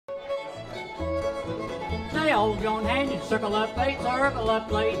old joint hand, you circle up late,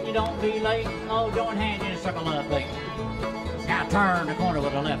 you don't be late. Old joint hand, you circle up late. Now turn the corner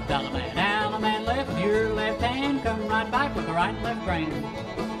with the left Allemande. Allemande left, your left hand, come right back with the right and left grain.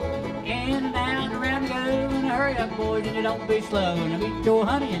 In and out, around you go, and hurry up, boys, and you don't be slow. And meet your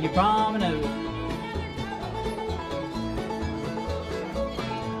honey and your promenade.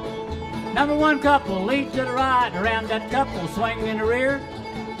 Number one couple, lead to the right, around that couple, swing in the rear.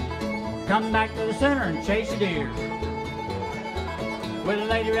 Come back to the center and chase your deer. With a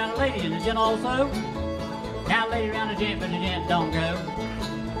lady around a lady and the gent also. Now lady around the gent, but the gent don't go.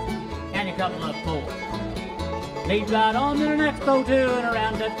 And a couple up four. Lead right on to the next 0-2 and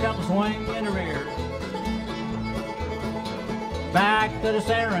around that couple, swing in the rear. Back to the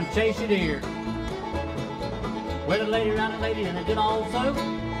center and chase your deer. With a lady around a lady and the gent also.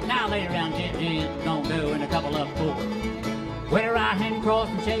 Now lady around gent, gent don't go, and a couple up four. With a right hand cross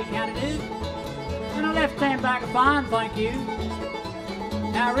and shake, how to do. And a left hand back, fine, thank you.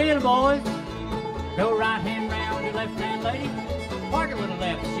 Now reel, boys. Go right hand round your left hand lady. Park it with the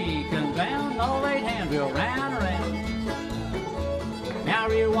left, she comes down. All eight hands go round and round. Now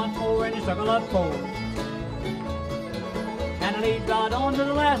reel once more and you circle up four. And the lead right on to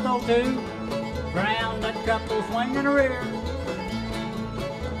the last 0-2. Round that couple, swing in the rear.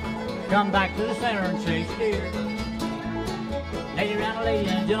 Come back to the center and chase your deer. Lady around a lady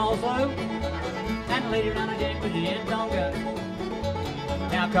and a gent also. And a lady around a gent, but the gent don't go.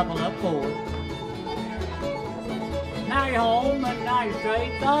 Now couple up four. Now you're home and now you're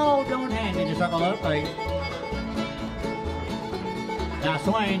straight. Oh, don't hand in the circle up eight. Now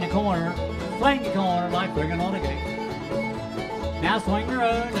swing the corner like bringing on a gate. Now swing the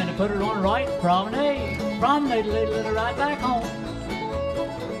road and put her on the right, promenade. Promenade, lady, right back home.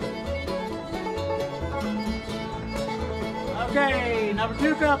 Okay, number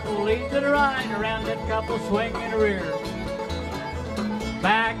two couple, lead to the right, around that couple, swing in the rear.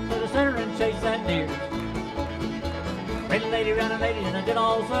 Back to the center and chase that deer. Pretty lady around a lady and a gent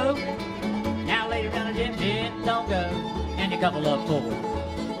also. Now lady around a gent, gent don't go. And a couple up four.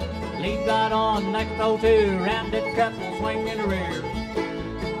 Lead right on, next 0-2, round that couple, swing in the rear.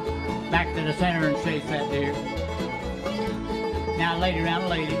 Back to the center and chase that deer. Now lady around a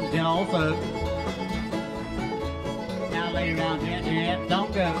lady, gent also. Lady around gent, gent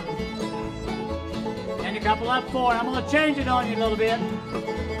don't go. And a couple up four. I'm going to change it on you a little bit.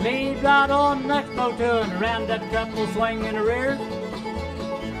 Lead right on, next 0-2, and around that couple, swing in the rear.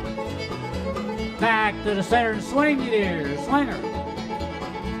 Back to the center and swing your deer, swinger.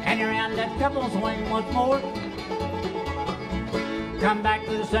 And around that couple, swing once more. Come back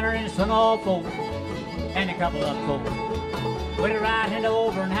to the center and swing all four. And a couple up four. With the right hand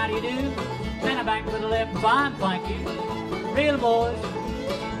over, and how do you do? Then a back to the left, fine, thank you. Reel, boys,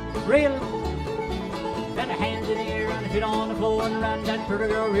 reel. Got the hands in the air and the feet on the floor and around that pretty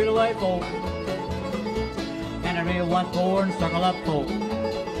girl, reel away four. And a reel once more and circle up four.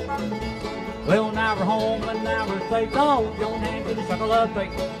 Well, now we're home and now we're safe. Oh, don't hand to the circle up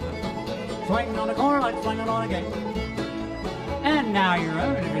eight. Swinging on the corner like swinging on a gate. And now you're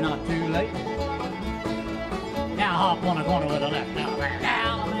running if you're not too late. Now hop on the corner with the left.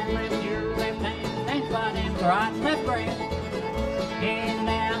 Now and lift your left hand. Dance right in the right and left brain. In and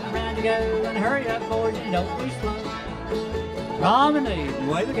out, around you go, and hurry up, boys, and don't be slow. Promenade,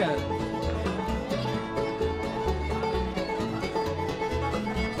 away we go.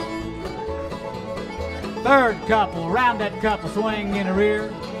 Third couple, round that couple, swing in the rear.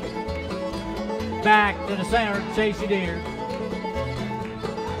 Back to the center, chase your deer.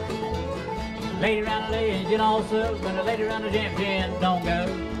 Lady around the lady, and gent also, but a lady around the gent, gent don't go.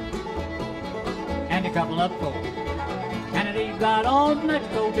 And a couple up four. And a lead right on, next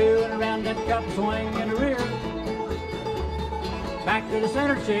 0-2, and around that couple, swing in the rear. Back to the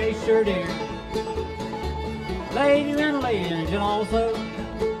center, chase your deer. Lady around a lady, and gent also.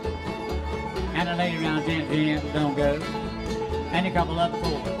 And a lady around gent, gent don't go. And a couple up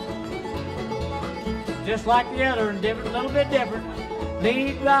four. Just like the other, and different, a little bit different.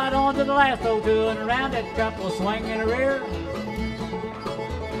 Lead right on to the last 0-2, and around that couple, swing in the rear.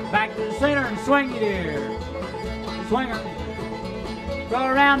 Back to the center and swing your deer. Swinger. Go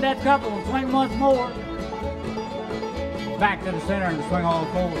around that couple and swing once more. Back to the center and swing all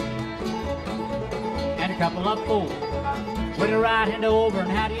four. And a couple up four. With the right hand over, and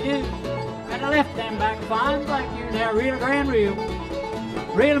how do you do? And the left hand back, fine, thank you. Now reel a grand reel.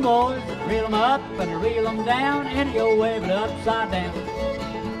 Reel them, boys. Reel them up and reel them down. Any old way, but upside down.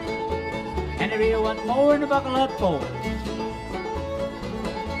 And the reel once more and the buckle up four.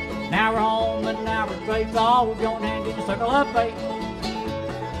 Now we're home and now we're straight. Oh, don't hand in the circle up eight.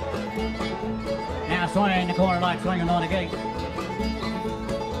 Now Now swing the corner like swinging on a gate.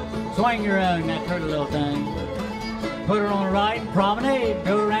 Swing your own, that pretty little thing. Put her on the right, promenade,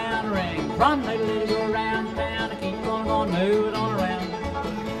 go around the ring. Promenade, let it go around and down, and keep on, move it on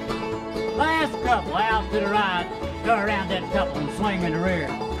around. Last couple, out to the right, go around that couple and swing in the rear.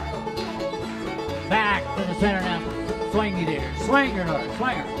 Back to the center now, swing you there. Swing your daughter,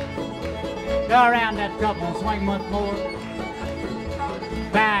 swing her. Go around that couple and swing once more.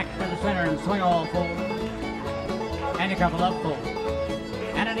 Back to the center and swing all four. And a couple up four.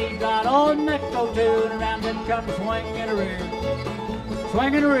 And then he's got all the next go to and around that couple, swing in the rear.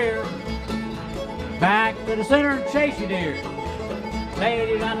 Swing in the rear. Back to the center and chase you dear.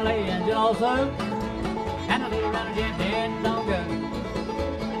 Lady around the lady and also. And the lady around the gent, don't go.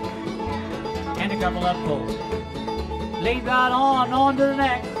 And a couple up four. Lead right on to the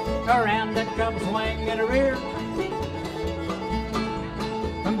next. Around that couple, swing in the rear.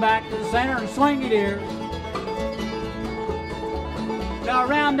 Come back to the center and swing it here. Now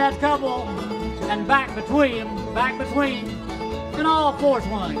around that couple and back between, and all four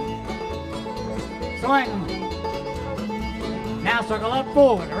swing. Swing them. Now circle up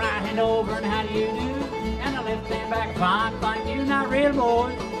forward, the right hand over, and how do you do? And the left hand back, fine, thank you. Now reel,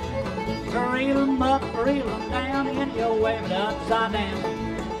 boys. Reel them up, reel them down, and you'll wave it upside down.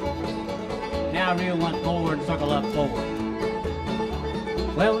 Now reel once forward and circle up forward.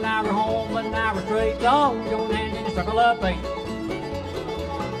 Well, now we're home, but now we're straight. Oh, your hand in the circle up eight.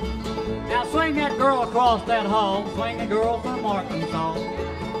 Now swing that girl across that hall. Swing the girl from Arkansas.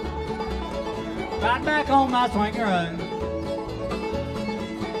 Right back home, I swing her own.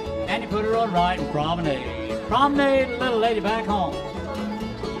 And you put her on right and promenade. Promenade the little lady back home.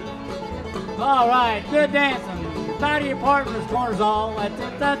 All right, good dancing. Tidy your partner's corners all. That's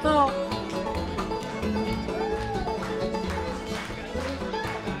it, that's all.